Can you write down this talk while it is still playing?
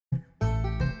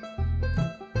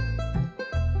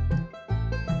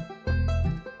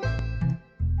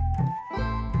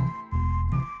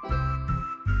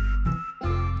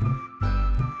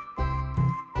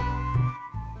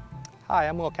Hi,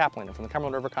 I'm Will Caplenor from the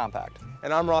Cumberland River Compact.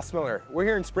 And I'm Ross Miller. We're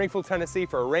here in Springfield, Tennessee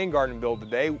for a rain garden build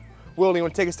today. Will, do you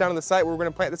want to take us down to the site where we're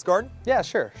going to plant this garden? Yeah,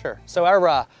 sure. So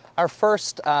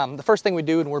the first thing we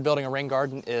do when we're building a rain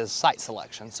garden is site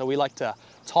selection. So we like to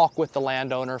talk with the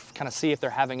landowner, kind of see if they're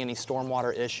having any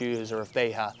stormwater issues or if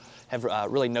they have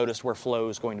really noticed where flow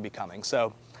is going to be coming.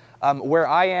 So where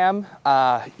I am,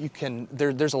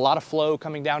 there's a lot of flow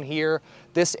coming down here.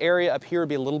 This area up here would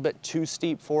be a little bit too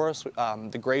steep for us.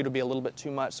 The grade would be a little bit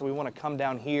too much, so we want to come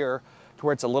down here to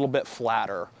where it's a little bit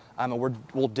flatter. And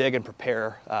we'll dig and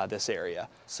prepare this area.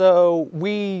 So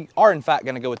we are in fact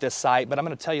going to go with this site, but I'm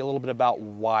going to tell you a little bit about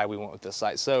why we went with this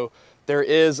site. So there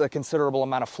is a considerable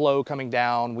amount of flow coming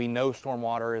down. We know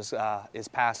stormwater is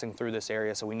passing through this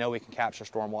area, so we know we can capture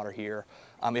stormwater here.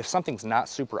 If something's not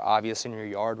super obvious in your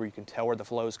yard where you can tell where the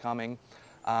flow is coming,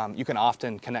 you can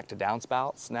often connect to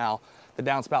downspouts. Now, the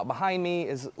downspout behind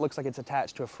me looks like it's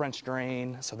attached to a French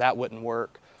drain, so that wouldn't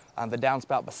work. The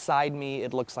downspout beside me,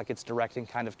 it looks like it's directing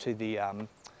kind of to the,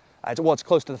 it's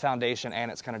close to the foundation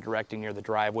and it's kind of directing near the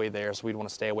driveway there, so we'd want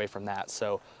to stay away from that.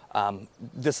 So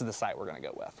this is the site we're going to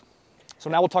go with. So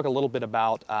now we'll talk a little bit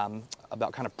about kind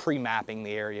of pre-mapping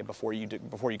the area before you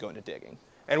go into digging.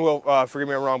 And Will, forgive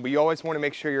me if I'm wrong, but you always want to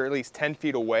make sure you're at least 10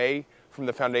 feet away from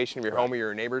the foundation of your home or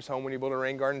your neighbor's home when you build a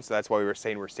rain garden. So that's why we were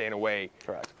saying we're staying away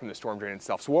from the storm drain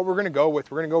itself. So what we're going to go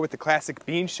with the classic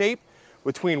bean shape.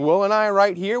 Between Will and I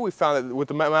right here, we found that with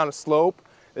the amount of slope,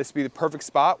 this would be the perfect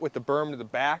spot with the berm to the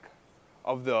back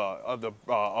of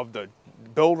the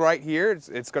build right here.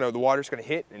 The water's gonna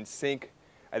hit and sink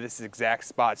at this exact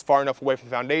spot. It's far enough away from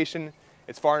the foundation.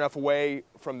 It's far enough away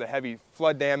from the heavy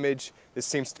flood damage. This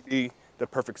seems to be the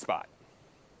perfect spot.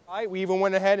 All right, we even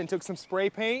went ahead and took some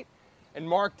spray paint and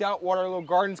marked out what our little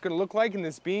garden's gonna look like in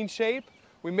this bean shape.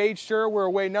 We made sure we're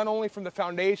away not only from the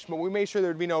foundation, but we made sure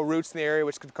there'd be no roots in the area,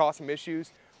 which could cause some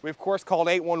issues. We, of course, called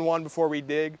 811 before we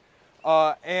dig.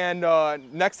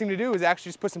 Next thing to do is actually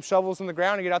just put some shovels in the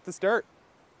ground and get out this dirt.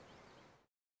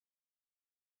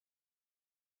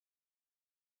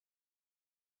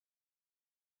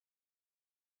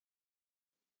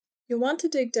 You'll want to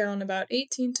dig down about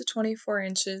 18 to 24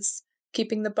 inches,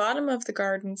 keeping the bottom of the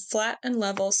garden flat and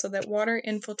level so that water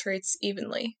infiltrates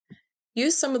evenly.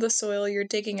 Use some of the soil you're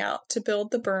digging out to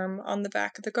build the berm on the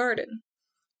back of the garden.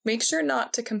 Make sure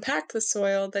not to compact the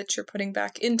soil that you're putting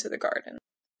back into the garden.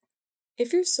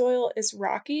 If your soil is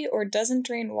rocky or doesn't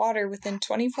drain water within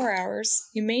 24 hours,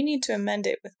 you may need to amend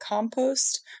it with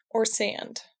compost or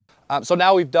sand. So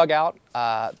now we've dug out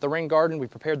the rain garden, we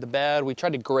prepared the bed, we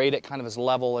tried to grade it kind of as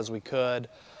level as we could.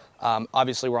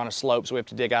 Obviously we're on a slope, so we have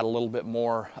to dig out a little bit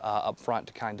more up front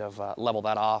to kind of level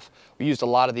that off. We used a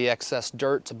lot of the excess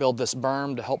dirt to build this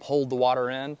berm to help hold the water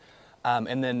in.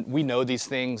 And then we know these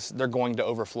things, they're going to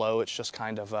overflow. It's just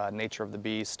kind of nature of the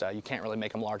beast. You can't really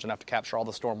make them large enough to capture all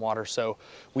the storm water. So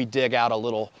we dig out a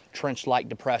little trench-like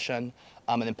depression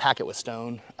and then pack it with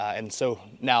stone. And so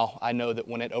now I know that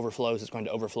when it overflows, it's going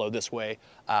to overflow this way,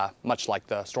 much like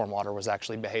the storm water was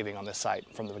actually behaving on this site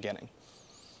from the beginning.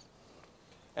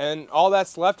 And all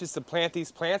that's left is to plant these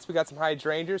plants. We got some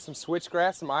hydrangeas, some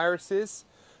switchgrass, some irises,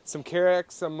 some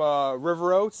carex, some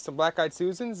river oats, some black-eyed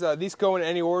Susans. These go in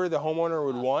any order the homeowner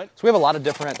would want. So we have a lot of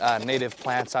different native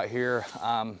plants out here.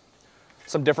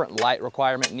 Some different light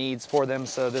requirement needs for them.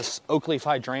 So this oak leaf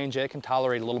hydrangea can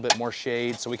tolerate a little bit more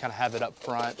shade, so we kind of have it up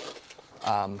front,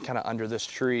 kind of under this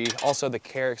tree. Also the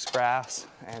carex grass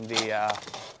and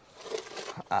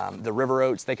the river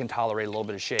oats, they can tolerate a little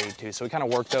bit of shade too. So we kind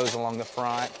of work those along the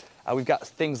front. We've got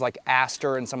things like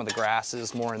aster and some of the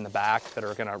grasses more in the back that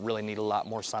are gonna really need a lot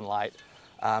more sunlight.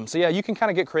 So yeah, you can kind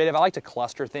of get creative. I like to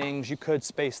cluster things. You could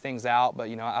space things out, but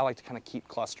I like to kind of keep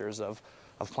clusters of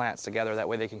plants together. That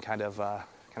way they can kind of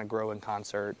grow in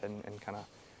concert and kind of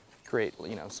create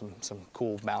some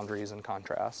cool boundaries and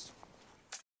contrasts.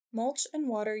 Mulch and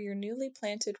water your newly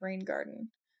planted rain garden.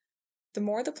 The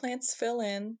more the plants fill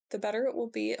in, the better it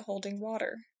will be at holding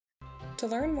water. To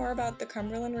learn more about the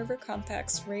Cumberland River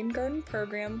Compact's Rain Garden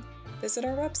program, visit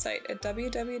our website at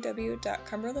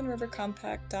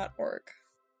www.cumberlandrivercompact.org.